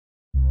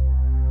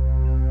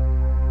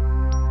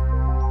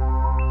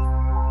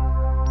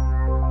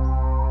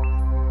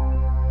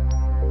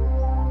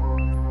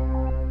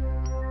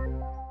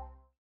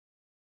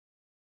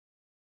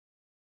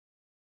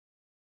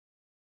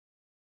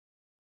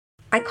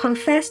I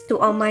confess to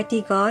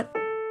Almighty God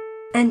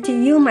and to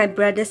you, my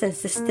brothers and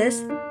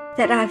sisters,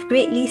 that I have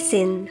greatly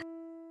sinned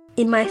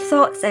in my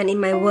thoughts and in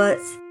my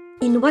words,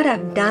 in what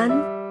I've done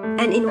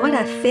and in what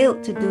I've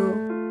failed to do,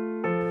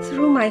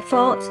 through my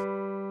fault,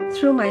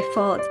 through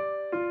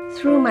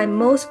my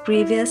most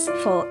grievous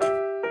fault.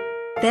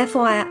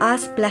 Therefore I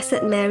ask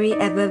Blessed Mary,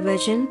 ever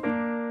Virgin,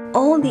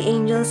 all the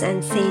angels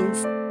and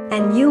saints,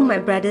 and you, my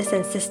brothers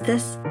and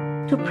sisters,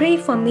 to pray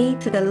for me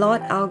to the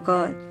Lord our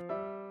God.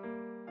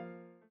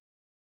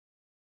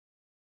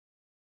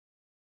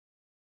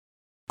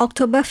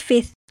 October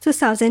 5th,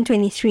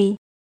 2023,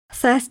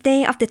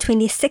 Thursday of the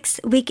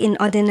 26th week in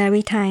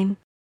Ordinary Time.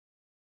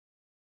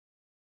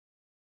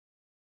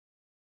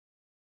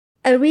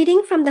 A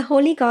reading from the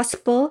Holy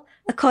Gospel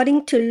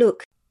according to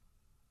Luke.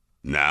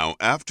 Now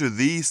after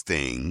these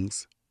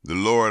things, the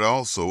Lord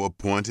also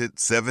appointed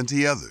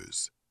 70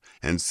 others,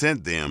 and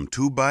sent them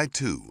 2 by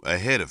 2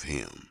 ahead of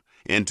him,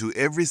 into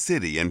every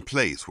city and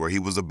place where he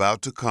was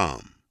about to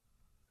come.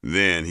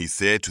 Then he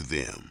said to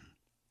them,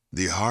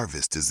 The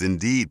harvest is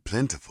indeed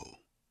plentiful,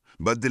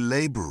 but the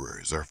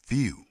laborers are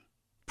few.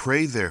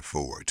 Pray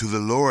therefore to the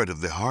Lord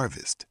of the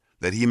harvest,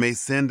 that he may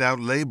send out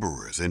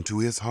laborers into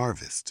his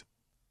harvest.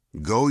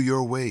 Go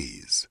your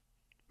ways.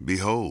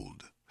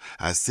 Behold,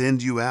 I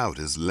send you out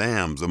as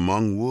lambs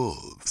among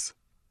wolves.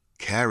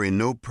 Carry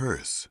no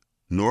purse,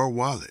 nor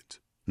wallet,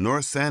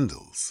 nor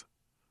sandals.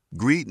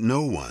 Greet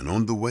no one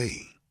on the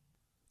way.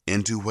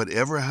 Into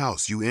whatever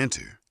house you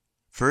enter,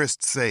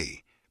 first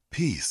say,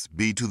 Peace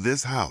be to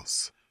this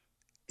house.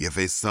 If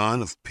a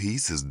son of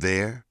peace is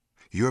there,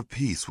 your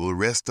peace will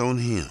rest on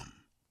him.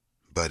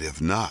 But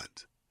if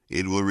not,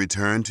 it will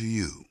return to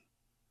you.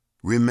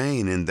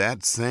 Remain in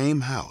that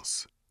same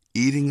house,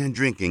 eating and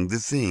drinking the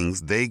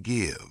things they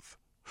give,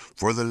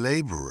 for the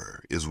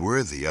laborer is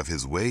worthy of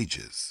his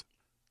wages.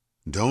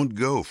 Don't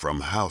go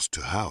from house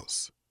to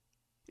house.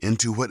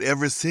 Into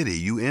whatever city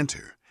you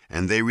enter,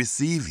 and they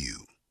receive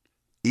you,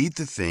 eat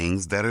the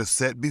things that are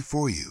set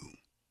before you.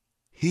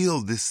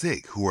 Heal the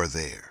sick who are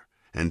there,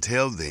 and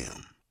tell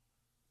them,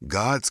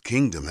 God's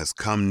kingdom has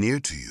come near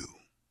to you.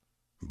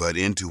 But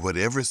into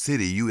whatever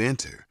city you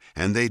enter,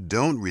 and they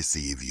don't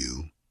receive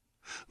you,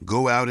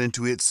 go out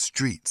into its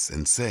streets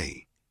and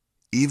say,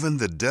 Even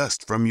the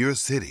dust from your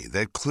city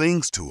that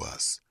clings to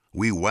us,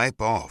 we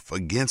wipe off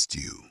against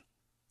you.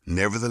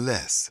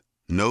 Nevertheless,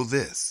 know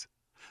this,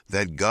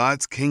 that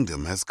God's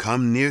kingdom has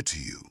come near to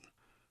you.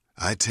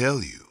 I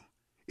tell you,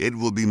 it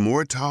will be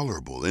more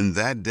tolerable in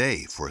that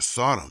day for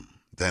Sodom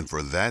than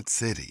for that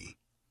city.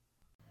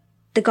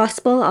 The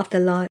Gospel of the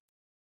Lord.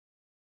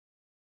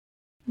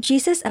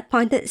 Jesus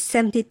appointed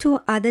 72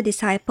 other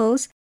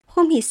disciples,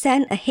 whom he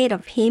sent ahead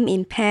of him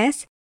in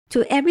pairs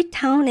to every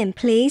town and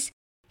place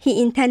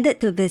he intended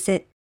to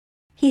visit.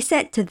 He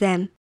said to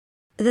them,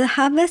 The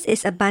harvest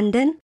is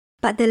abundant,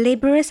 but the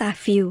laborers are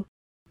few.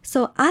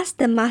 So ask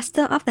the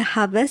master of the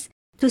harvest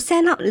to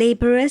send out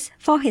laborers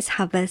for his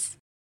harvest.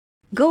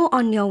 Go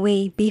on your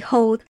way,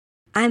 behold,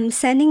 I am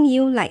sending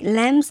you like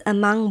lambs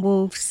among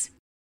wolves.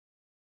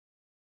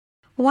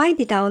 Why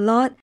did our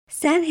Lord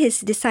send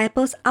his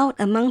disciples out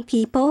among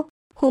people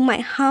who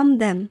might harm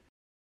them?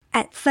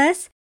 At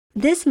first,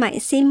 this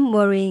might seem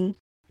worrying,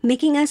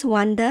 making us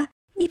wonder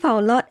if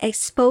our Lord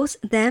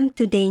exposed them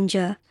to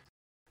danger.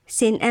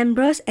 St.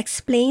 Ambrose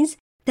explains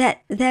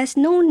that there's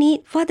no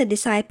need for the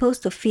disciples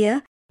to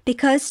fear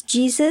because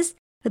Jesus,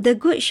 the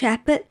Good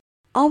Shepherd,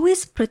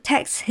 always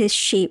protects his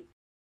sheep.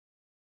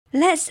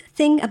 Let's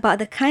think about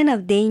the kind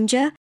of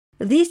danger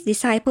these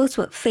disciples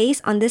would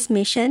face on this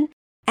mission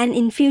and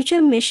in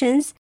future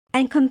missions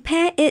and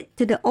compare it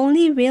to the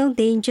only real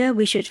danger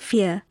we should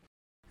fear.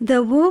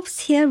 The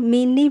wolves here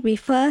mainly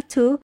refer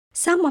to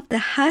some of the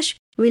harsh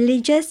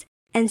religious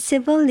and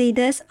civil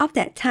leaders of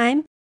that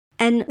time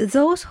and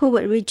those who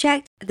would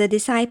reject the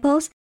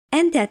disciples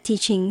and their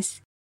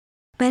teachings.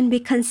 When we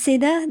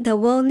consider the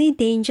worldly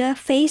danger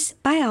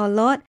faced by our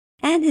Lord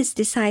and his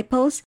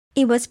disciples,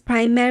 it was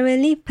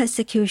primarily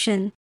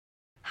persecution.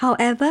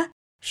 However,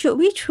 should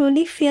we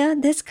truly fear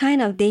this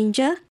kind of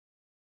danger?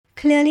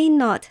 Clearly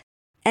not,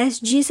 as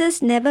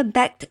Jesus never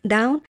backed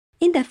down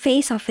in the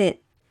face of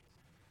it.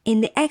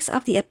 In the Acts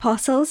of the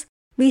Apostles,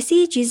 we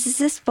see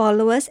Jesus'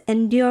 followers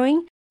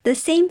enduring the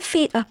same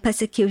fate of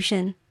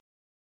persecution.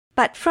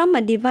 But from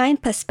a divine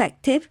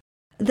perspective,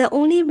 the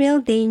only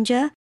real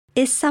danger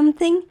is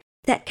something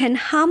that can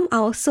harm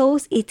our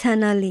souls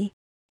eternally: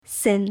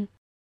 sin.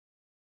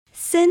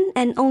 Sin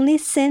and only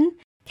sin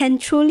can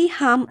truly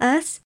harm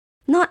us,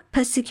 not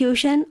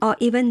persecution or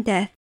even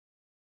death.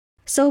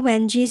 So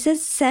when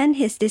Jesus sent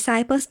his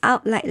disciples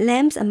out like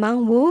lambs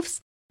among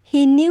wolves,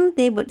 he knew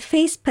they would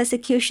face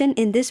persecution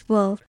in this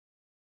world.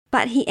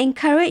 But he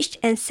encouraged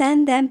and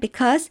sent them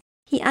because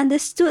he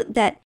understood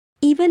that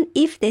even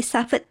if they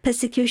suffered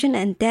persecution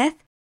and death,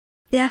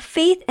 their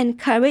faith and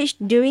courage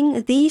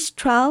during these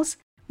trials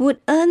would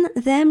earn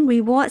them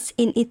rewards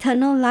in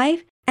eternal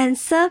life and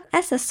serve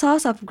as a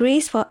source of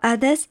grace for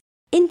others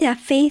in their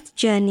faith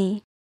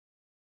journey.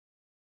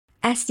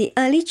 As the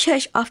early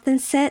church often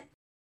said,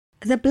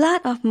 The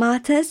blood of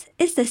martyrs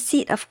is the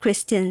seed of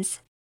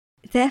Christians.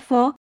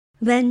 Therefore,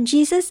 when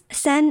Jesus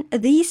sent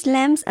these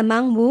lambs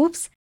among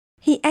wolves,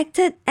 he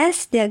acted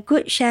as their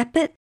good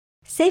shepherd,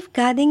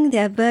 safeguarding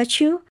their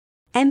virtue,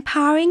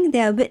 empowering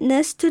their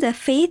witness to the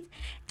faith,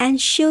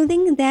 and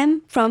shielding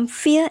them from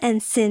fear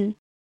and sin.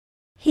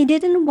 He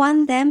didn't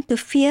want them to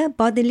fear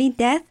bodily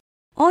death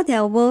or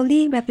their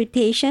worldly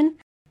reputation,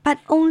 but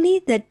only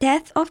the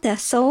death of their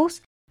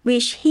souls,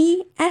 which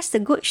he, as the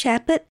good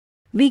shepherd,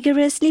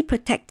 vigorously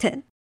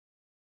protected.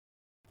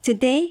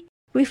 Today,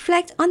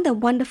 reflect on the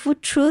wonderful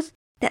truth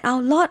that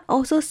our Lord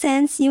also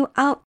sends you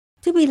out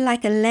to be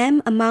like a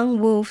lamb among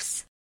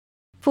wolves.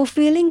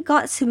 Fulfilling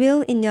God's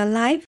will in your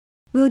life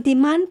will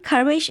demand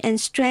courage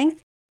and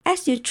strength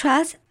as you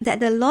trust that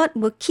the Lord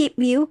will keep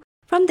you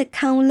from the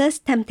countless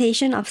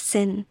temptations of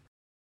sin.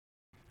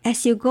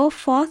 As you go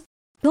forth,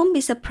 don't be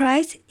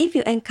surprised if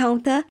you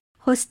encounter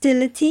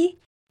hostility,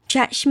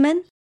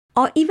 judgment,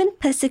 or even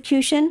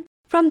persecution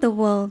from the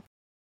world.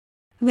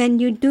 When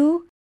you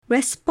do,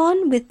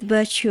 respond with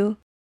virtue.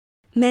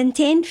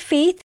 Maintain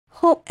faith,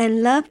 hope,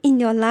 and love in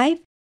your life,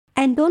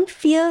 and don't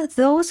fear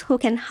those who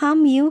can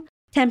harm you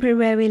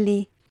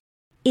temporarily.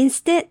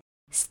 Instead,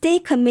 stay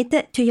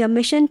committed to your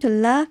mission to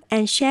love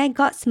and share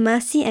God's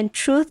mercy and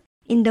truth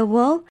in the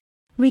world,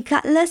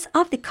 regardless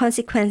of the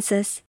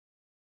consequences.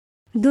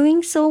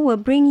 Doing so will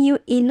bring you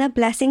inner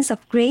blessings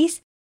of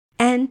grace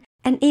and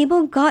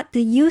enable God to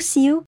use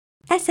you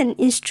as an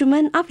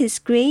instrument of His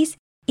grace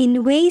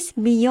in ways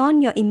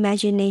beyond your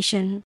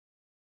imagination.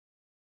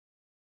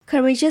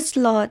 Courageous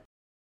Lord,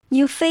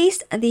 you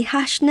faced the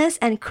harshness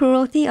and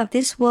cruelty of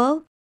this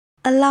world,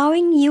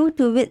 allowing you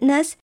to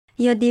witness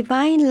your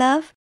divine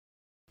love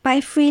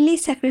by freely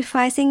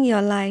sacrificing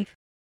your life.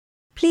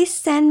 Please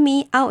send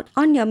me out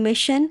on your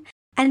mission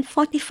and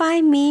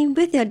fortify me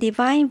with your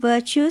divine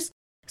virtues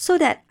so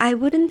that I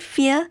wouldn't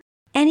fear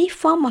any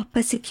form of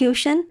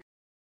persecution,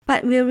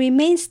 but will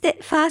remain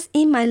steadfast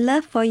in my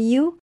love for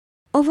you,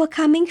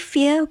 overcoming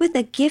fear with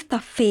the gift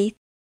of faith.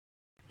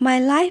 My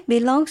life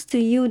belongs to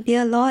you,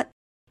 dear Lord.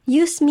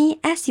 Use me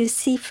as you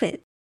see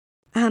fit.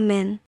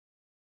 Amen.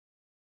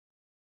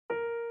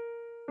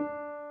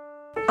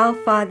 Our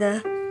Father,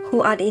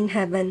 who art in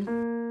heaven,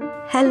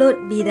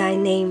 hallowed be thy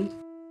name.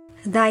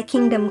 Thy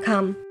kingdom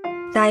come,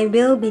 thy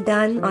will be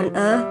done on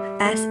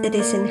earth as it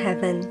is in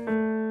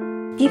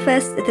heaven. Give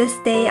us this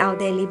day our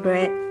daily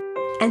bread,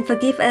 and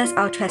forgive us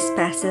our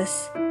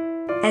trespasses,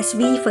 as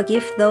we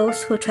forgive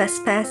those who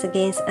trespass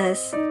against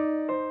us.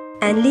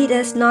 And lead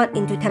us not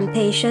into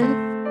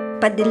temptation,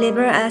 but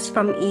deliver us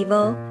from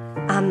evil.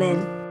 Amen.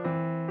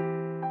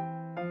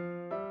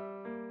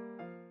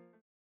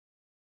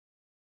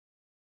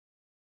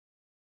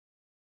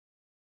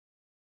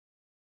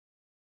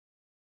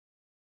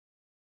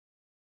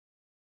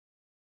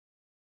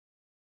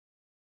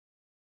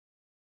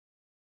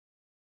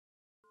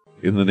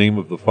 In the name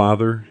of the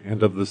Father,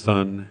 and of the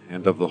Son,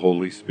 and of the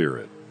Holy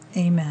Spirit.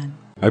 Amen.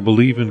 I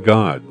believe in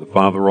God, the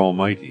Father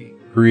Almighty,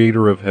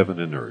 creator of heaven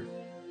and earth,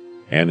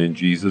 and in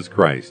Jesus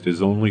Christ,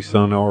 his only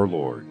Son, our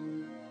Lord,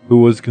 who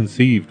was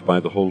conceived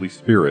by the Holy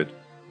Spirit,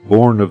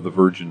 born of the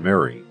Virgin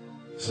Mary,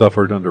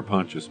 suffered under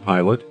Pontius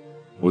Pilate,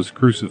 was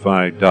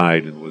crucified,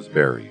 died, and was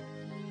buried.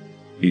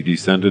 He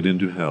descended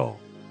into hell.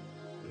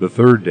 The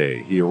third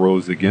day he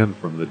arose again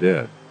from the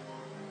dead.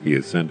 He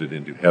ascended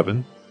into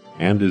heaven,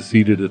 and is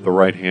seated at the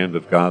right hand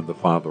of God the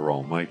Father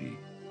Almighty.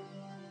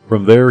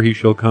 From there he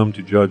shall come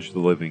to judge the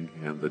living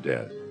and the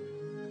dead.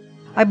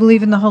 I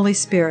believe in the Holy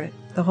Spirit,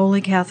 the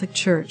Holy Catholic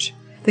Church,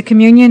 the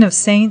communion of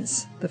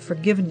saints, the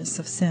forgiveness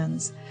of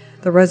sins,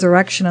 the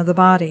resurrection of the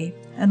body,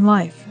 and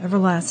life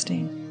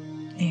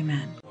everlasting.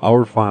 Amen.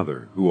 Our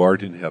Father, who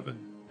art in heaven,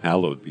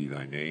 hallowed be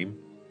thy name.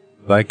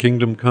 Thy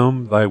kingdom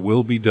come, thy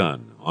will be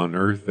done, on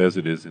earth as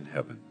it is in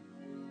heaven.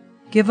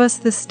 Give us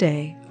this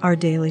day our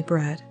daily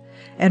bread,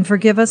 and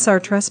forgive us our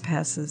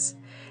trespasses,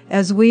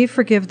 as we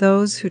forgive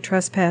those who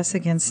trespass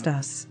against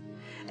us.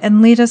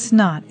 And lead us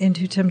not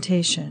into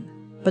temptation,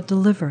 but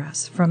deliver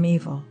us from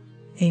evil.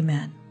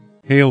 Amen.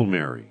 Hail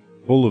Mary,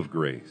 full of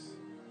grace,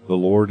 the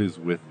Lord is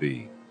with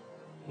thee.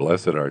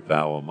 Blessed art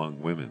thou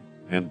among women,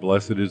 and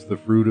blessed is the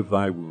fruit of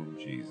thy womb,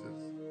 Jesus.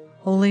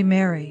 Holy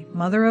Mary,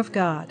 Mother of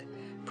God,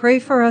 pray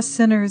for us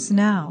sinners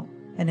now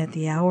and at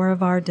the hour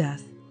of our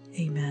death.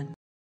 Amen.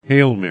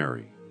 Hail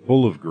Mary,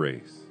 full of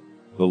grace,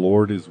 the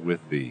Lord is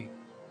with thee.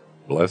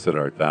 Blessed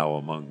art thou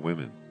among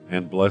women,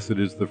 and blessed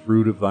is the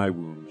fruit of thy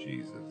womb,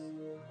 Jesus.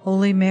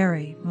 Holy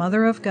Mary,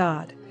 Mother of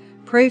God,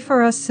 pray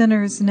for us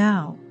sinners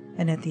now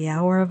and at the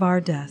hour of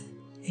our death.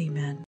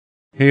 Amen.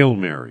 Hail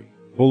Mary,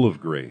 full of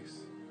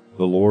grace,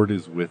 the Lord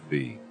is with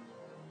thee.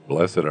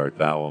 Blessed art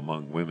thou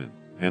among women,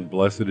 and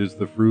blessed is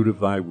the fruit of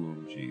thy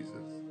womb, Jesus.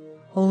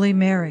 Holy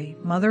Mary,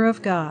 Mother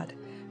of God,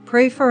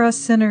 pray for us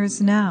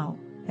sinners now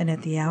and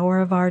at the hour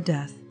of our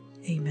death.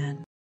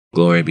 Amen.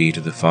 Glory be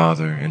to the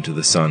Father, and to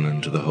the Son,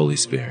 and to the Holy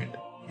Spirit.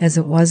 As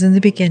it was in the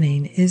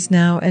beginning, is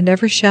now, and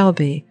ever shall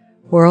be,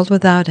 world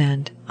without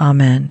end.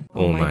 Amen.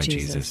 O my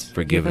Jesus,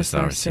 forgive us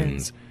our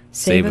sins,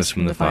 save us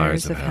from the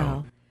fires of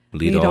hell.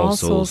 Lead all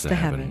souls to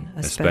heaven,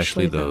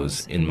 especially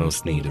those in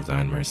most need of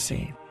thy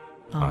mercy.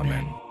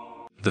 Amen.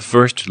 The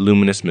first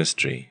luminous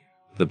mystery,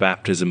 the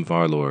baptism of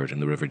our Lord in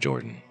the River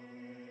Jordan.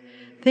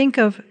 Think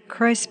of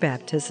Christ's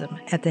baptism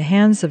at the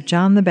hands of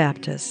John the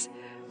Baptist,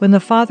 when the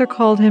Father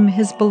called him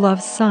his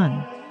beloved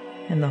Son,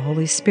 and the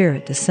Holy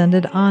Spirit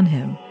descended on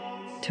him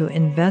to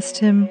invest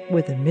him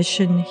with the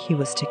mission he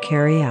was to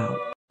carry out.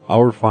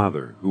 Our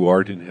Father, who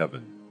art in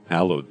heaven,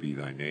 hallowed be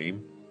thy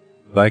name.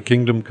 Thy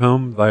kingdom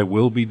come, thy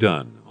will be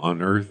done,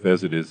 on earth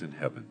as it is in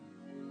heaven.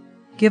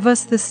 Give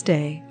us this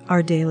day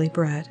our daily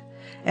bread,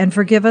 and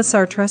forgive us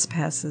our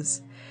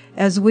trespasses,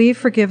 as we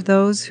forgive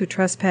those who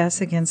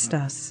trespass against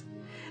us.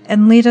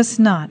 And lead us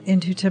not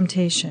into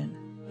temptation,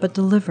 but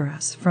deliver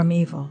us from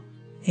evil.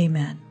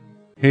 Amen.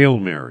 Hail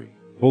Mary,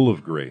 full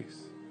of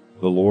grace,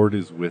 the Lord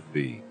is with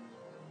thee.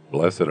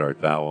 Blessed art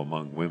thou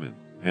among women,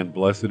 and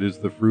blessed is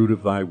the fruit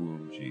of thy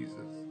womb, Jesus.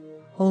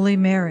 Holy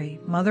Mary,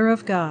 Mother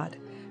of God,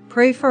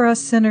 pray for us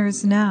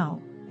sinners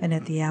now and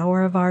at the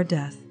hour of our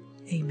death.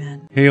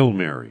 Amen. Hail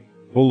Mary,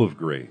 full of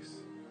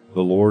grace,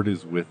 the Lord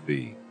is with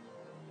thee.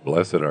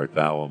 Blessed art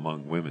thou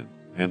among women,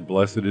 and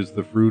blessed is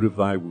the fruit of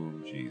thy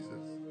womb, Jesus.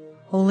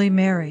 Holy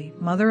Mary,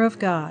 Mother of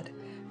God,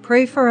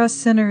 pray for us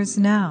sinners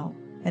now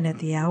and at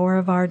the hour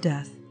of our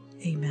death.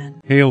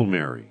 Amen. Hail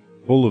Mary,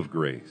 full of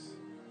grace,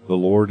 the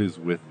Lord is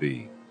with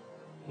thee.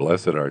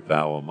 Blessed art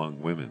thou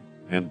among women,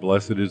 and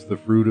blessed is the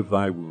fruit of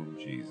thy womb,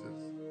 Jesus.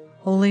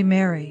 Holy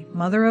Mary,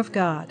 Mother of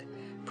God,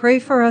 pray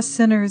for us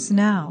sinners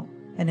now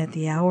and at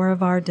the hour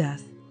of our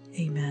death.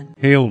 Amen.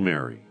 Hail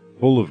Mary,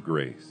 full of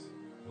grace,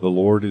 the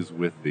Lord is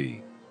with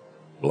thee.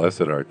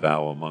 Blessed art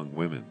thou among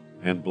women,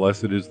 and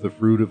blessed is the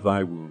fruit of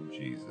thy womb,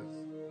 Jesus.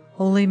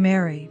 Holy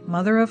Mary,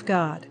 Mother of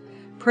God,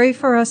 pray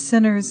for us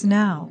sinners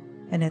now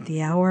and at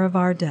the hour of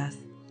our death.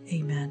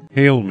 Amen.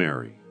 Hail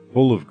Mary,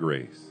 full of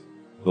grace,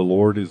 the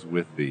Lord is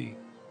with thee.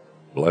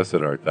 Blessed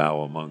art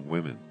thou among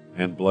women,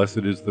 and blessed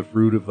is the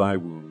fruit of thy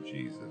womb,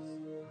 Jesus.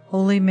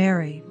 Holy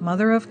Mary,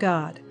 Mother of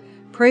God,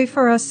 pray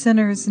for us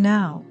sinners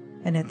now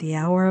and at the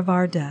hour of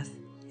our death.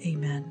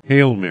 Amen.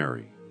 Hail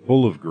Mary,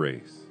 full of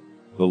grace,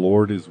 the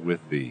Lord is with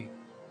thee.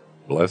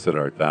 Blessed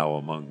art thou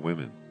among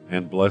women,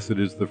 and blessed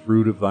is the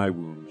fruit of thy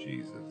womb,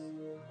 Jesus.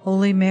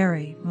 Holy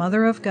Mary,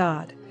 Mother of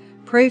God,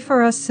 pray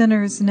for us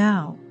sinners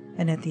now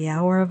and at the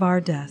hour of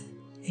our death.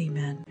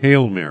 Amen.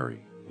 Hail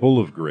Mary, full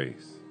of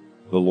grace,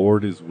 the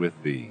Lord is with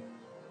thee.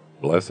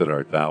 Blessed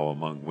art thou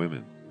among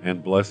women,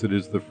 and blessed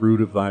is the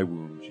fruit of thy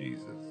womb,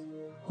 Jesus.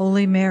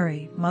 Holy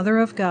Mary, Mother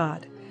of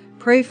God,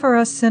 pray for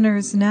us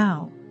sinners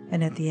now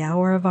and at the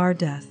hour of our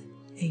death.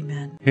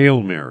 Amen.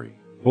 Hail Mary,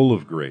 full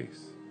of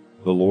grace,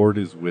 the Lord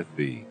is with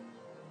thee.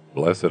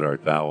 Blessed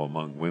art thou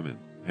among women,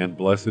 and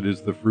blessed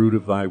is the fruit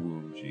of thy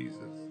womb, Jesus.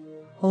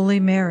 Holy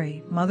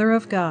Mary, Mother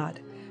of God,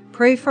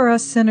 pray for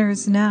us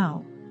sinners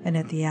now and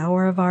at the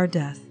hour of our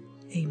death.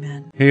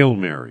 Amen. Hail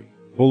Mary,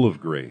 full of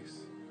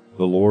grace,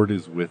 the Lord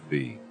is with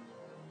thee.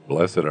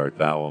 Blessed art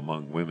thou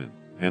among women,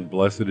 and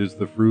blessed is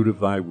the fruit of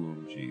thy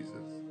womb, Jesus.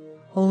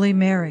 Holy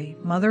Mary,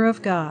 Mother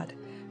of God,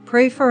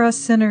 pray for us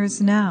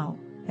sinners now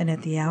and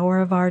at the hour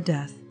of our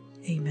death.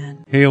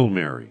 Amen. Hail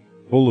Mary,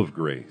 full of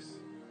grace,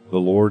 the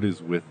Lord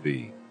is with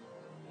thee.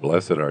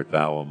 Blessed art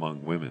thou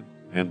among women,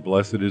 and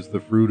blessed is the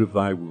fruit of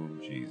thy womb,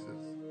 Jesus.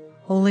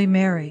 Holy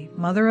Mary,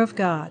 Mother of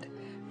God,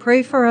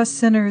 pray for us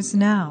sinners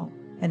now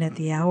and at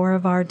the hour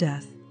of our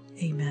death.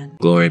 Amen.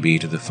 Glory be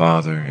to the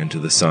Father, and to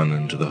the Son,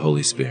 and to the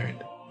Holy Spirit.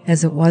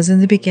 As it was in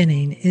the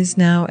beginning, is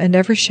now, and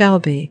ever shall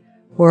be,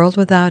 world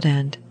without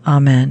end.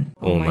 Amen.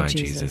 O my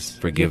Jesus,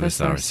 forgive us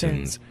our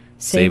sins,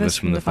 save us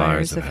from the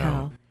fires of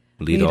hell,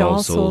 lead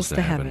all souls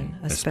to heaven,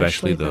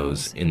 especially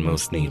those in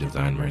most need of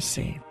thy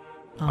mercy.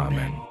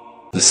 Amen.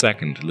 The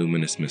second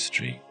luminous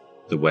mystery,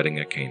 the wedding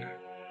at Cana.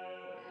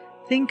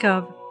 Think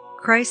of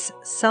Christ's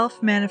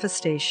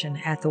self-manifestation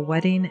at the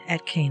wedding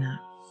at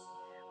Cana,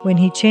 when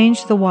he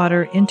changed the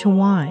water into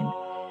wine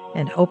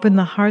and opened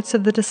the hearts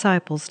of the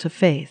disciples to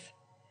faith,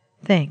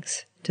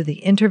 thanks to the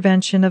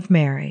intervention of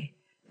Mary,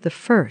 the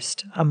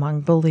first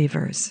among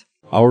believers.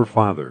 Our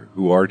Father,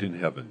 who art in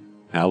heaven,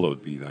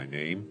 hallowed be thy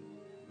name.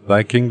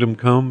 Thy kingdom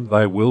come,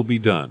 thy will be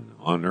done,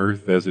 on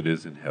earth as it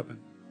is in heaven.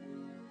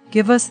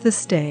 Give us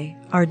this day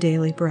our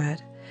daily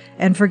bread,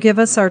 and forgive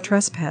us our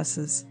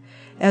trespasses,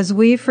 as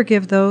we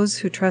forgive those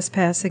who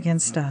trespass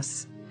against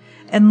us.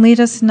 And lead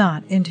us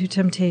not into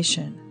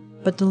temptation,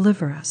 but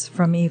deliver us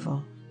from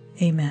evil.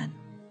 Amen.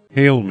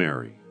 Hail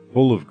Mary,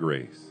 full of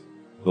grace,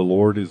 the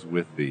Lord is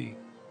with thee.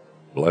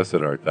 Blessed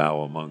art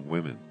thou among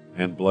women,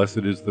 and blessed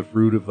is the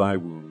fruit of thy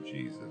womb,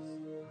 Jesus.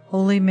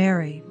 Holy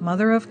Mary,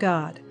 Mother of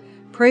God,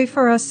 pray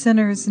for us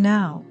sinners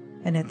now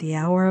and at the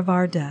hour of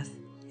our death.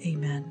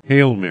 Amen.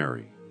 Hail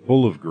Mary,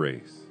 full of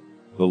grace,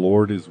 the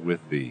Lord is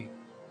with thee.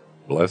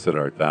 Blessed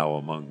art thou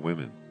among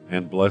women,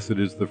 and blessed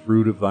is the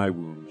fruit of thy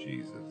womb,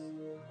 Jesus.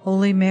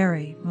 Holy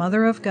Mary,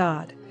 Mother of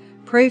God,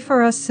 pray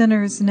for us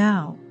sinners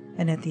now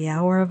and at the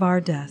hour of our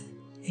death.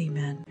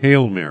 Amen.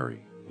 Hail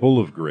Mary, full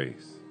of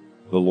grace,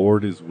 the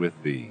Lord is with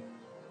thee.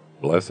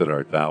 Blessed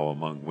art thou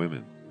among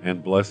women,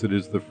 and blessed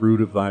is the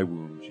fruit of thy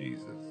womb,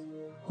 Jesus.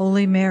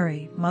 Holy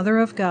Mary, Mother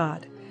of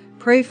God,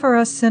 pray for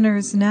us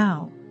sinners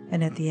now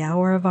and at the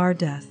hour of our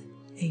death.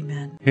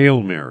 Amen.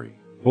 Hail Mary,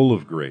 full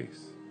of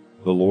grace,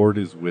 the Lord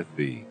is with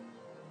thee.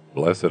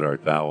 Blessed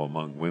art thou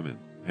among women,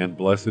 and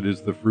blessed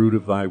is the fruit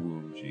of thy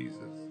womb,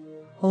 Jesus.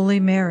 Holy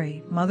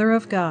Mary, Mother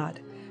of God,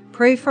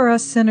 pray for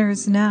us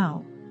sinners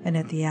now and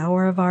at the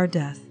hour of our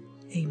death.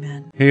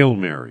 Amen. Hail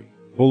Mary,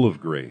 full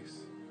of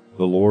grace,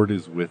 the Lord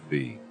is with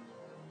thee.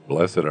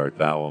 Blessed art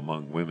thou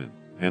among women,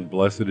 and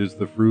blessed is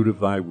the fruit of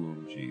thy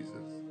womb, Jesus.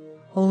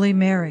 Holy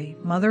Mary,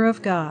 Mother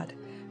of God,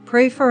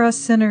 pray for us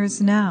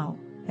sinners now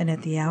and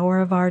at the hour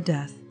of our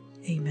death.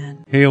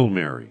 Amen. Hail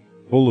Mary,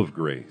 full of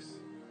grace,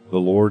 the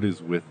Lord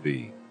is with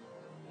thee.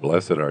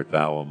 Blessed art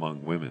thou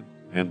among women,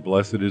 and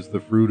blessed is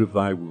the fruit of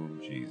thy womb,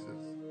 Jesus.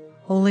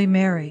 Holy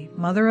Mary,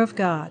 Mother of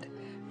God,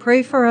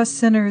 pray for us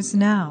sinners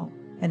now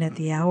and at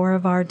the hour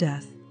of our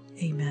death.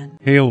 Amen.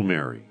 Hail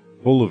Mary,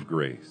 full of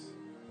grace,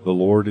 the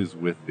Lord is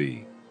with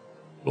thee.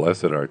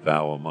 Blessed art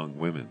thou among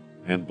women,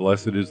 and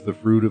blessed is the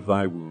fruit of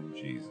thy womb,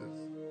 Jesus.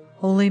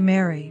 Holy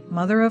Mary,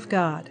 Mother of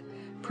God,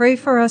 pray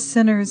for us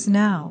sinners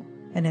now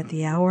and at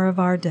the hour of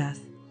our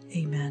death.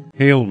 Amen.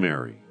 Hail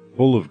Mary,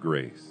 full of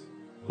grace,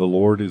 the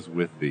Lord is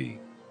with thee.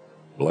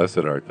 Blessed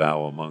art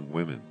thou among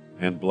women,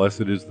 and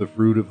blessed is the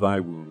fruit of thy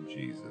womb,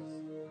 Jesus.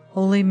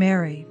 Holy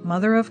Mary,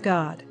 Mother of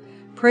God,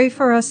 pray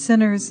for us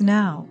sinners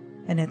now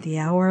and at the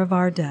hour of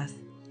our death.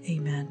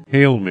 Amen.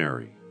 Hail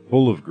Mary,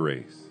 full of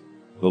grace,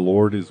 the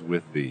Lord is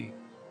with thee.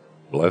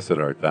 Blessed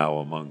art thou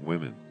among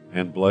women,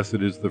 and blessed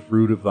is the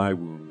fruit of thy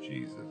womb,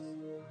 Jesus.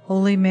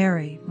 Holy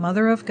Mary,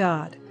 Mother of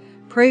God,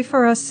 pray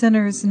for us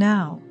sinners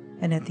now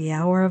and at the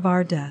hour of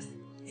our death.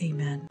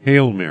 Amen.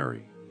 Hail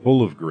Mary,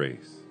 full of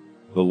grace,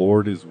 the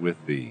Lord is with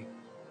thee.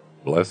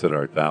 Blessed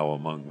art thou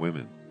among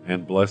women,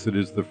 and blessed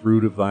is the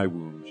fruit of thy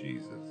womb,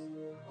 Jesus.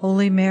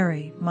 Holy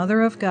Mary,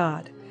 Mother of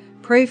God,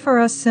 pray for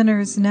us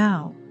sinners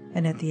now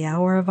and at the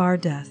hour of our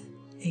death.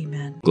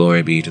 Amen.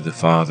 Glory be to the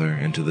Father,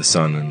 and to the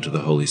Son, and to the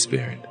Holy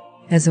Spirit.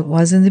 As it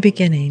was in the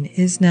beginning,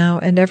 is now,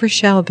 and ever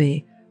shall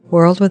be,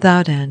 world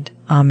without end.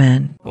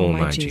 Amen. O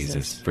my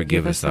Jesus,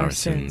 forgive us our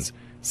sins,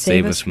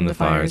 save us from the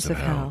fires of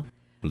hell,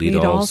 lead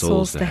all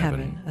souls to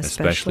heaven,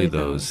 especially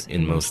those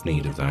in most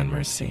need of thine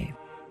mercy.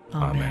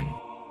 Amen.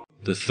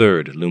 The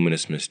third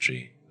luminous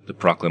mystery, the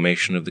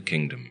proclamation of the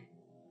kingdom.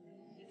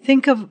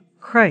 Think of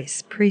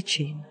Christ's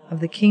preaching of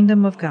the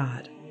kingdom of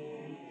God,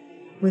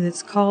 with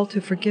its call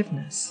to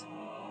forgiveness,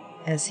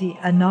 as he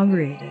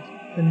inaugurated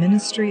the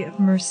ministry of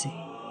mercy,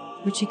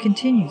 which he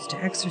continues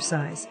to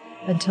exercise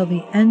until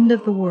the end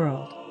of the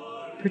world,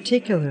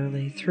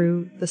 particularly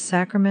through the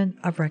sacrament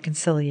of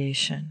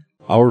reconciliation.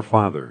 Our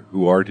Father,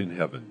 who art in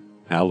heaven,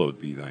 hallowed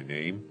be thy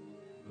name.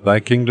 Thy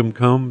kingdom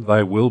come,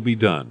 thy will be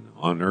done,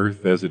 on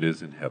earth as it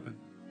is in heaven.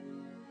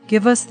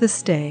 Give us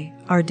this day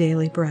our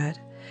daily bread,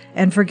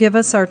 and forgive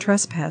us our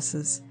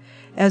trespasses,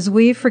 as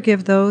we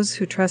forgive those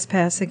who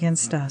trespass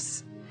against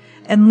us.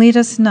 And lead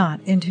us not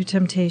into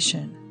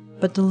temptation,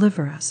 but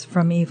deliver us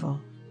from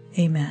evil.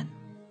 Amen.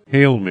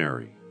 Hail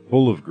Mary,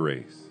 full of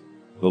grace,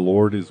 the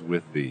Lord is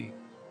with thee.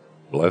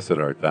 Blessed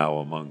art thou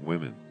among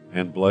women,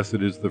 and blessed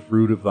is the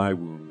fruit of thy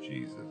womb,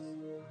 Jesus.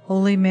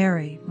 Holy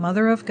Mary,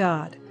 Mother of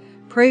God,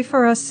 pray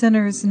for us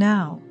sinners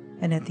now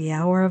and at the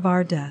hour of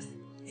our death.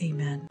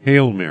 Amen.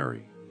 Hail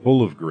Mary,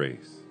 full of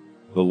grace,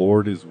 the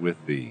Lord is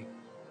with thee.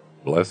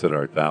 Blessed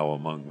art thou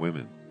among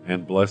women,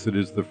 and blessed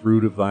is the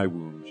fruit of thy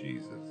womb,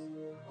 Jesus.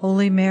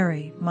 Holy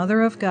Mary,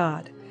 Mother of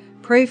God,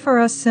 pray for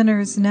us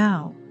sinners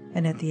now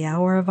and at the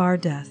hour of our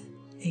death.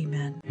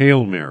 Amen.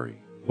 Hail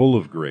Mary, full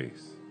of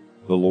grace,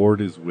 the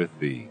Lord is with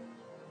thee.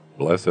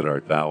 Blessed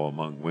art thou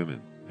among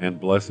women, and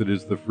blessed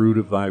is the fruit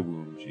of thy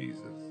womb,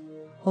 Jesus.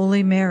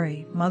 Holy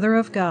Mary, Mother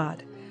of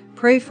God,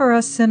 pray for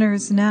us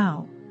sinners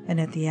now and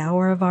at the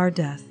hour of our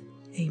death.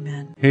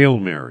 Amen. Hail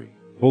Mary,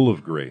 full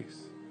of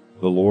grace,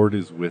 the Lord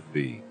is with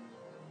thee.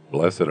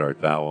 Blessed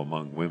art thou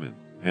among women,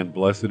 and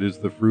blessed is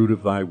the fruit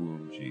of thy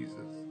womb, Jesus.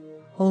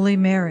 Holy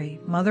Mary,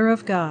 Mother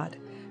of God,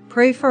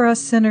 pray for us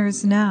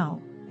sinners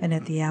now and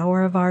at the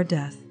hour of our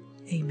death.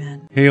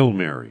 Amen. Hail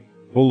Mary,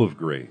 full of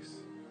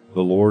grace,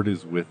 the Lord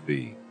is with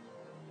thee.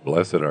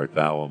 Blessed art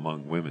thou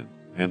among women,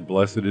 and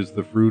blessed is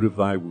the fruit of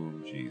thy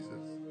womb, Jesus.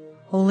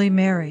 Holy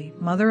Mary,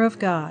 Mother of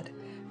God,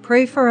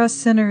 pray for us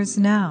sinners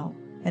now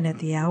and at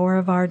the hour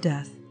of our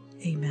death.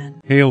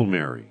 Amen. Hail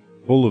Mary,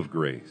 full of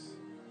grace,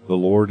 the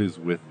Lord is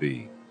with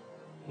thee.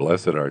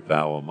 Blessed art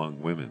thou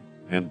among women,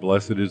 and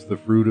blessed is the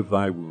fruit of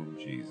thy womb,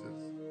 Jesus.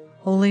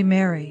 Holy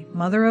Mary,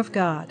 Mother of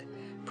God,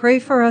 pray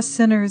for us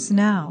sinners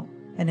now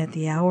and at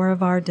the hour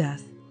of our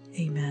death.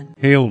 Amen.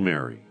 Hail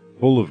Mary,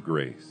 full of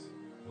grace,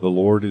 the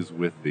Lord is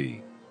with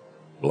thee.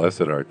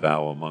 Blessed art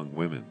thou among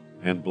women,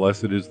 and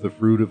blessed is the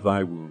fruit of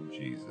thy womb,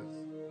 Jesus.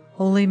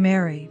 Holy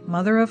Mary,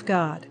 Mother of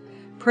God,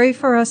 pray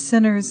for us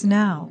sinners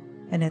now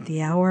and at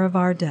the hour of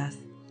our death.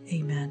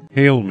 Amen.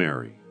 Hail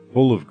Mary,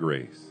 full of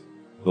grace,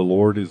 the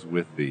Lord is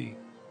with thee.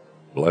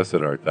 Blessed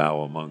art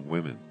thou among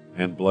women,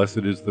 and blessed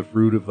is the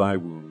fruit of thy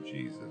womb,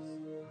 Jesus.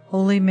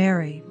 Holy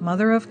Mary,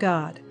 Mother of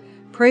God,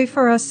 pray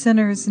for us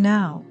sinners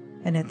now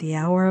and at the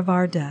hour of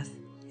our death.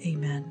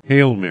 Amen.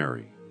 Hail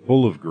Mary,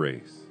 full of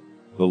grace,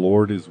 the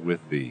Lord is with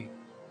thee.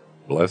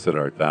 Blessed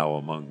art thou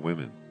among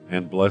women,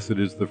 and blessed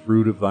is the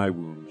fruit of thy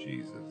womb,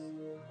 Jesus.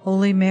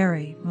 Holy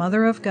Mary,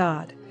 Mother of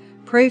God,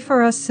 pray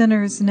for us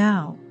sinners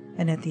now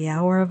and at the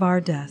hour of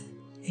our death.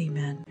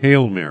 Amen.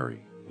 Hail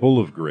Mary, full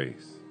of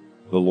grace,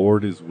 the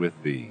Lord is with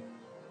thee.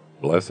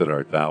 Blessed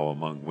art thou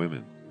among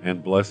women,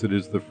 and blessed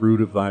is the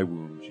fruit of thy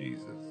womb,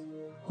 Jesus.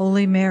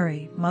 Holy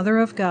Mary, Mother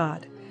of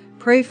God,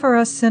 pray for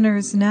us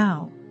sinners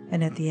now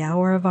and at the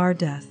hour of our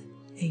death.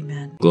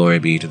 Amen. Glory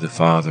be to the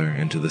Father,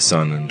 and to the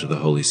Son, and to the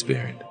Holy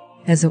Spirit.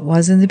 As it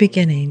was in the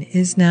beginning,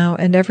 is now,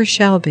 and ever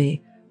shall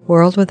be,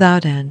 world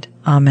without end.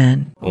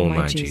 Amen. O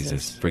my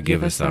Jesus,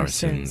 forgive us our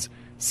sins,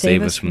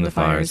 save us from the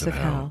fires of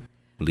hell,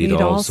 lead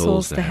all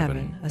souls to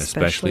heaven,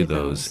 especially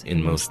those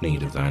in most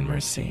need of thine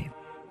mercy.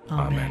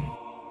 Amen.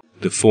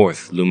 The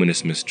fourth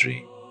luminous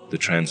mystery, the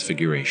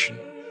Transfiguration.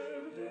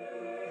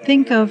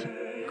 Think of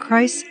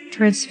Christ's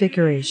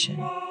transfiguration,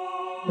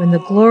 when the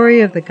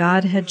glory of the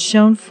Godhead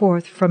shone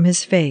forth from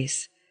his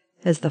face,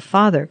 as the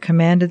Father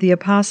commanded the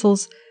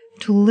apostles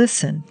to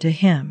listen to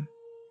him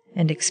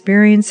and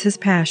experience his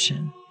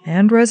passion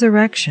and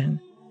resurrection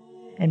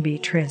and be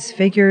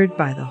transfigured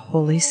by the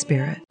Holy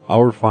Spirit.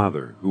 Our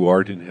Father, who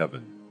art in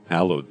heaven,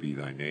 hallowed be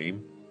thy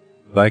name.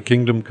 Thy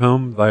kingdom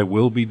come, thy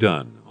will be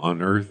done,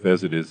 on earth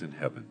as it is in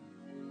heaven.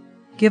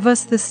 Give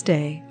us this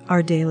day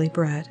our daily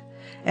bread,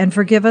 and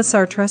forgive us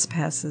our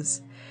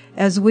trespasses,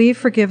 as we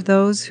forgive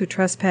those who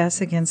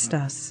trespass against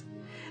us.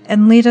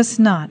 And lead us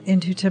not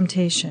into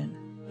temptation,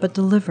 but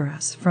deliver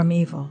us from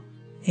evil.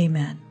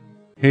 Amen.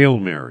 Hail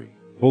Mary,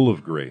 full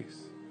of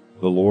grace,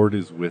 the Lord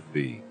is with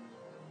thee.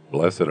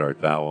 Blessed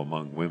art thou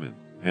among women,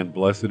 and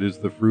blessed is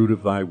the fruit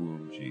of thy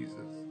womb, Jesus.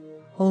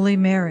 Holy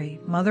Mary,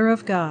 Mother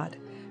of God,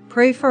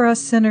 pray for us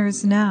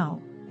sinners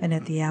now and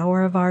at the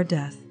hour of our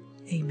death.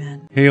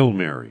 Amen. Hail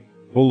Mary,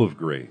 full of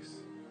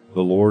grace,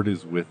 the Lord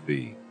is with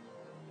thee.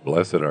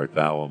 Blessed art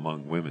thou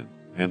among women,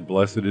 and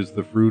blessed is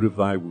the fruit of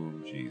thy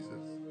womb, Jesus.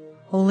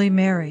 Holy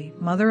Mary,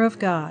 Mother of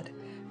God,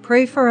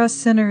 pray for us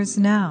sinners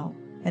now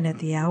and at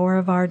the hour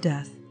of our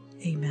death.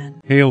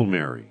 Amen. Hail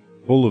Mary,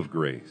 full of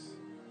grace,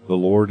 the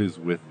Lord is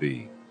with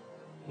thee.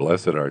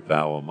 Blessed art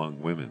thou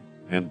among women,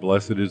 and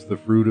blessed is the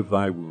fruit of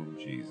thy womb,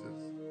 Jesus.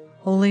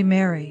 Holy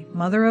Mary,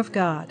 Mother of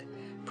God,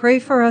 pray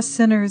for us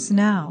sinners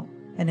now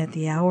and at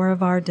the hour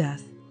of our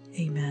death.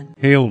 Amen.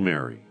 Hail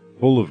Mary,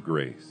 full of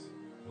grace,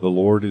 the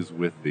Lord is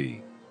with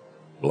thee.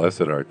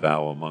 Blessed art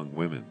thou among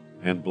women,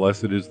 and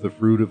blessed is the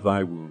fruit of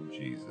thy womb,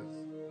 Jesus.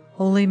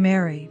 Holy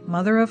Mary,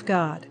 Mother of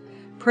God,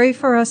 pray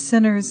for us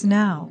sinners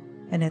now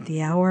and at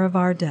the hour of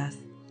our death.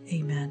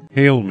 Amen.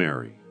 Hail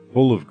Mary,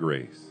 full of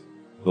grace,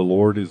 the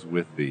Lord is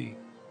with thee.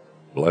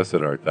 Blessed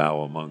art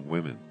thou among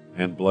women,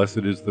 and blessed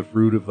is the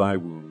fruit of thy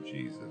womb,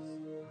 Jesus.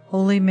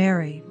 Holy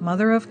Mary,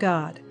 Mother of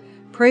God,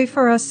 pray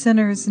for us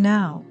sinners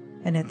now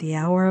and at the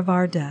hour of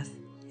our death.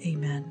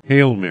 Amen.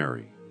 Hail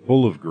Mary,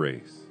 full of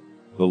grace,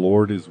 the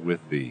Lord is with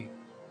thee.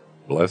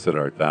 Blessed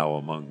art thou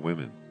among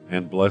women,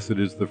 and blessed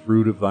is the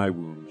fruit of thy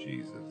womb,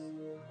 Jesus.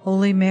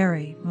 Holy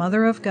Mary,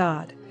 Mother of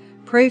God,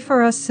 pray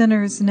for us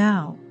sinners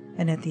now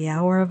and at the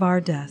hour of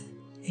our death.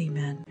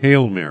 Amen.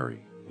 Hail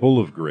Mary, full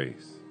of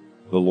grace,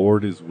 the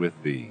Lord is with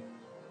thee.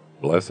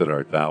 Blessed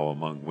art thou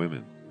among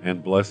women,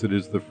 and blessed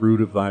is the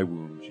fruit of thy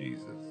womb,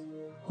 Jesus.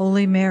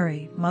 Holy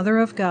Mary, Mother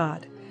of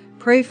God,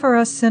 pray for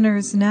us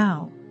sinners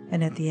now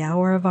and at the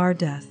hour of our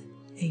death.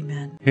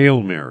 Amen.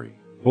 Hail Mary,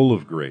 full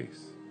of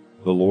grace,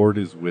 the Lord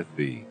is with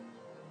thee.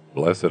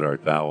 Blessed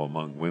art thou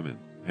among women,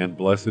 and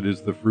blessed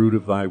is the fruit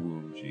of thy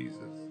womb, Jesus.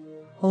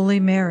 Holy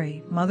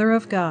Mary, Mother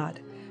of God,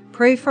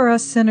 pray for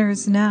us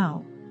sinners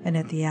now and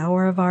at the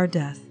hour of our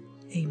death.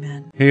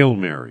 Amen. Hail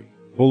Mary,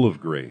 full of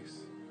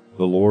grace,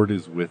 the Lord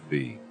is with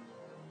thee.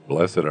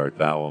 Blessed art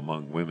thou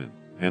among women,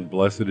 and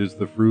blessed is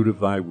the fruit of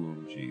thy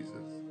womb, Jesus.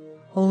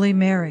 Holy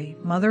Mary,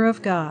 Mother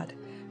of God,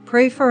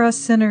 pray for us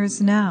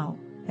sinners now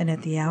and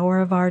at the hour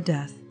of our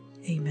death.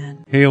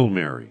 Amen. Hail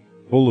Mary,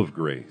 full of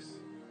grace,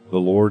 the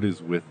Lord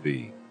is with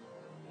thee.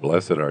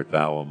 Blessed art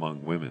thou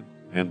among women,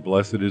 and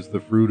blessed is the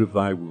fruit of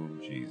thy womb,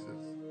 Jesus.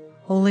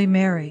 Holy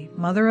Mary,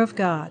 Mother of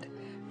God,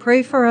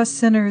 pray for us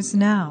sinners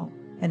now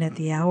and at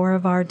the hour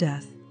of our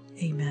death.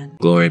 Amen.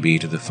 Glory be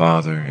to the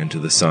Father, and to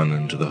the Son,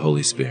 and to the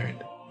Holy Spirit.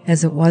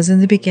 As it was in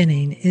the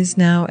beginning, is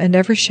now, and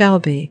ever shall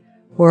be,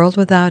 world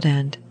without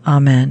end.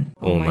 Amen.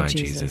 O my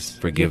Jesus,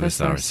 forgive us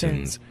our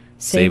sins,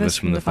 save us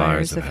from the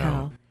fires of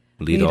hell,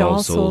 lead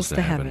all souls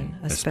to heaven,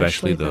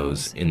 especially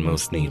those in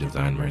most need of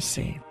thine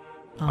mercy.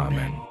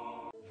 Amen.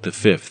 The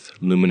fifth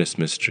luminous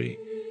mystery,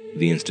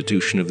 the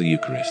institution of the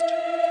Eucharist.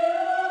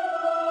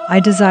 I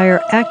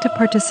desire active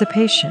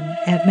participation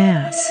at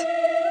Mass.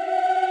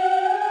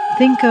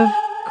 Think of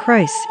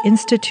Christ's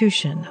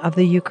institution of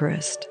the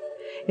Eucharist,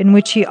 in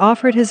which he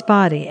offered his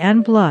body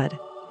and blood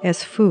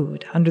as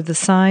food under the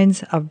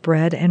signs of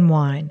bread and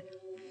wine,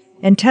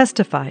 and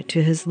testified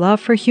to his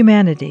love for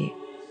humanity,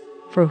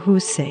 for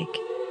whose sake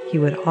he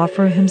would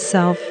offer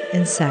himself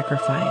in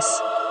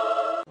sacrifice.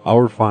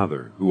 Our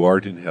Father, who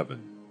art in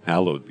heaven,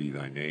 Hallowed be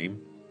thy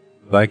name.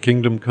 Thy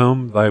kingdom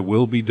come, thy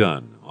will be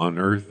done, on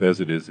earth as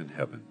it is in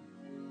heaven.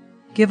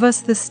 Give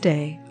us this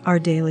day our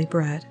daily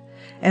bread,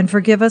 and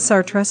forgive us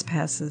our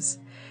trespasses,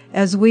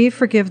 as we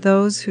forgive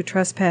those who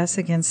trespass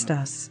against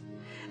us.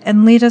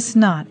 And lead us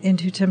not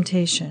into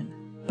temptation,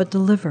 but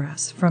deliver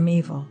us from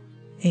evil.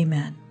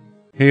 Amen.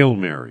 Hail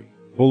Mary,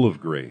 full of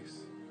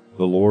grace,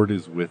 the Lord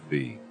is with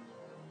thee.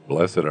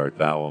 Blessed art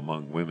thou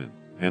among women,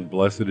 and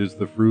blessed is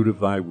the fruit of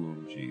thy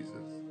womb, Jesus.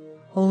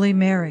 Holy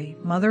Mary,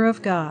 Mother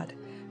of God,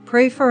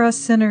 pray for us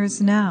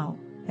sinners now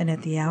and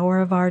at the hour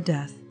of our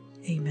death.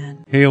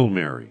 Amen. Hail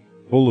Mary,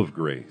 full of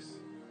grace,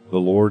 the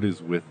Lord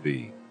is with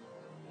thee.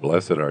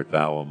 Blessed art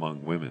thou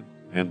among women,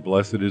 and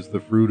blessed is the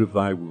fruit of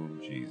thy womb,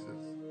 Jesus.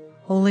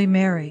 Holy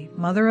Mary,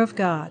 Mother of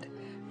God,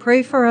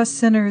 pray for us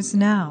sinners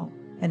now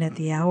and at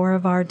the hour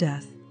of our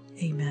death.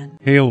 Amen.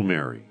 Hail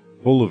Mary,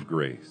 full of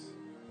grace,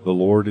 the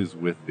Lord is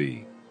with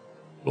thee.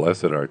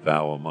 Blessed art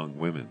thou among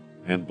women,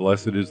 and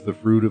blessed is the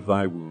fruit of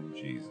thy womb,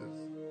 Jesus.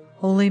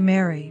 Holy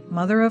Mary,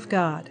 Mother of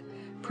God,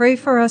 pray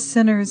for us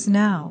sinners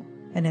now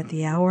and at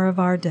the hour of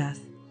our death.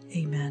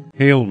 Amen.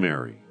 Hail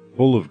Mary,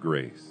 full of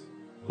grace,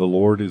 the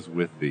Lord is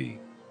with thee.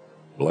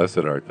 Blessed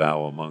art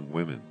thou among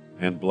women,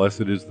 and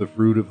blessed is the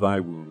fruit of thy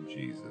womb,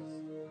 Jesus.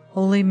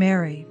 Holy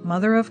Mary,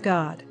 Mother of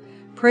God,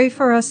 pray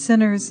for us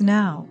sinners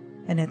now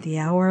and at the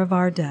hour of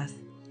our death.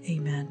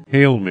 Amen.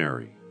 Hail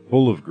Mary,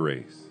 full of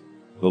grace,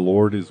 the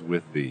Lord is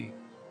with thee.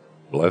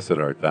 Blessed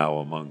art thou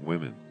among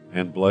women,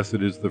 and blessed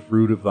is the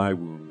fruit of thy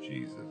womb,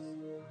 Jesus.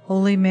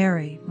 Holy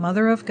Mary,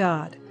 Mother of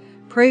God,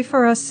 pray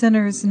for us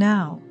sinners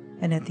now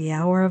and at the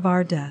hour of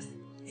our death.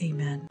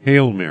 Amen.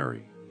 Hail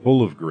Mary,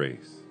 full of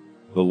grace,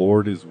 the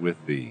Lord is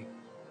with thee.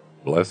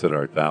 Blessed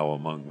art thou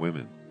among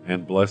women,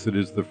 and blessed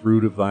is the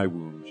fruit of thy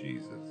womb,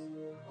 Jesus.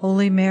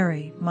 Holy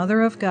Mary,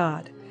 Mother of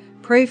God,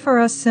 pray for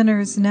us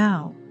sinners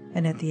now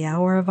and at the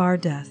hour of our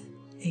death.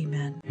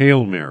 Amen.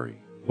 Hail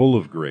Mary, full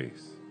of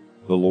grace,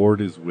 the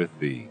Lord is with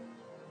thee.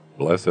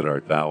 Blessed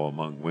art thou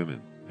among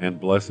women, and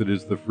blessed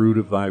is the fruit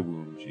of thy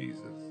womb,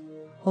 Jesus.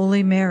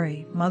 Holy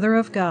Mary, Mother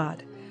of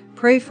God,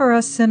 pray for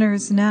us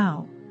sinners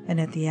now and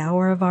at the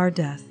hour of our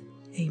death.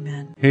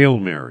 Amen. Hail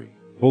Mary,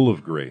 full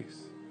of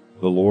grace,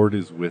 the Lord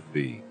is with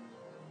thee.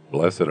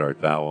 Blessed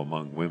art thou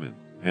among women,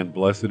 and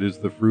blessed is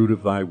the fruit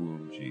of thy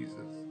womb, Jesus.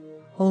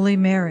 Holy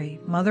Mary,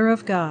 Mother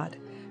of God,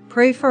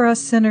 pray for us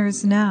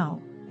sinners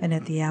now and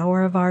at the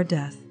hour of our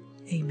death.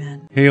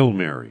 Amen. Hail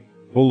Mary,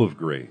 full of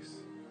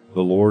grace,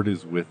 the Lord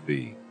is with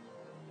thee.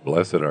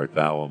 Blessed art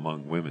thou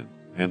among women,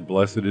 and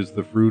blessed is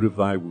the fruit of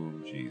thy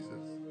womb, Jesus.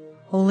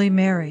 Holy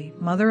Mary,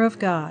 Mother of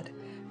God,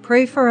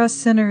 pray for us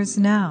sinners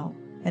now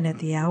and at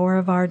the hour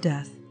of our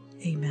death.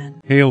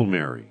 Amen. Hail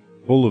Mary,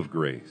 full of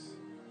grace,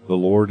 the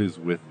Lord is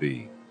with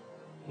thee.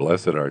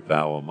 Blessed art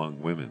thou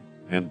among women,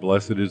 and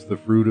blessed is the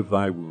fruit of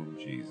thy womb,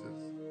 Jesus.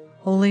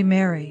 Holy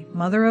Mary,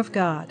 Mother of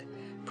God,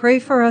 pray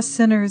for us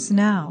sinners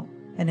now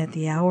and at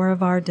the hour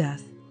of our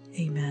death.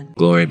 Amen.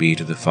 Glory be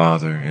to the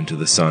Father, and to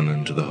the Son,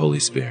 and to the Holy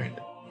Spirit.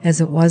 As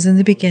it was in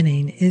the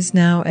beginning, is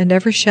now, and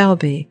ever shall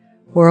be,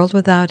 world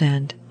without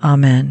end.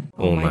 Amen.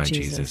 O my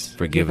Jesus,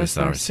 forgive us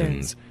our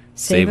sins,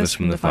 save us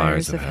from the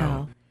fires of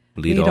hell,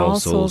 lead all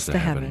souls to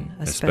heaven,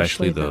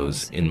 especially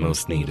those in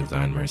most need of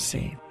thine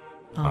mercy.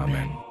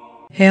 Amen.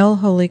 Hail,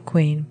 Holy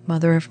Queen,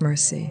 Mother of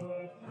Mercy,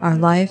 our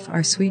life,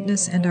 our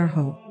sweetness, and our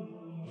hope.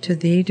 To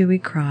thee do we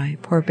cry,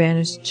 poor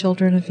banished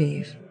children of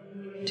Eve.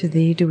 To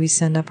thee do we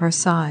send up our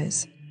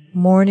sighs,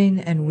 mourning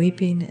and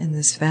weeping in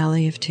this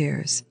valley of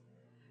tears.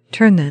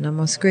 Turn then, O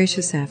most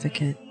gracious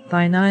Advocate,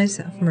 thine eyes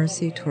of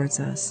mercy towards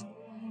us,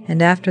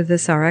 and after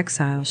this our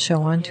exile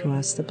show unto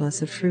us the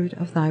blessed fruit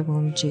of thy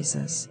womb,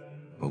 Jesus.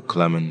 O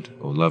clement,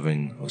 O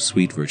loving, O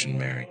sweet Virgin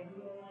Mary,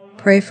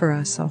 Pray for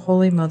us, O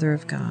Holy Mother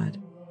of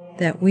God,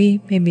 that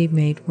we may be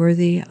made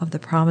worthy of the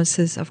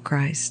promises of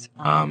Christ.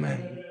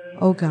 Amen.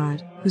 O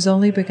God, whose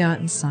only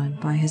begotten Son,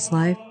 by his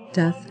life,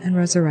 death, and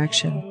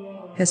resurrection,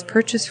 has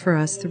purchased for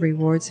us the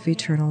rewards of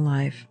eternal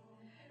life,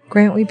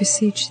 grant, we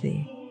beseech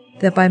thee,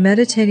 that by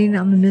meditating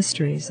on the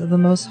mysteries of the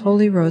most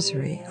holy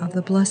Rosary of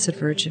the Blessed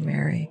Virgin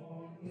Mary,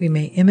 we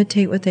may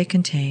imitate what they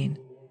contain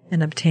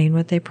and obtain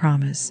what they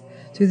promise,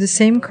 through the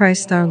same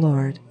Christ our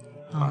Lord.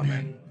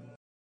 Amen.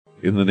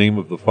 In the name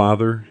of the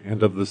Father,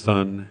 and of the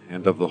Son,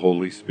 and of the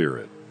Holy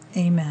Spirit.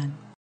 Amen.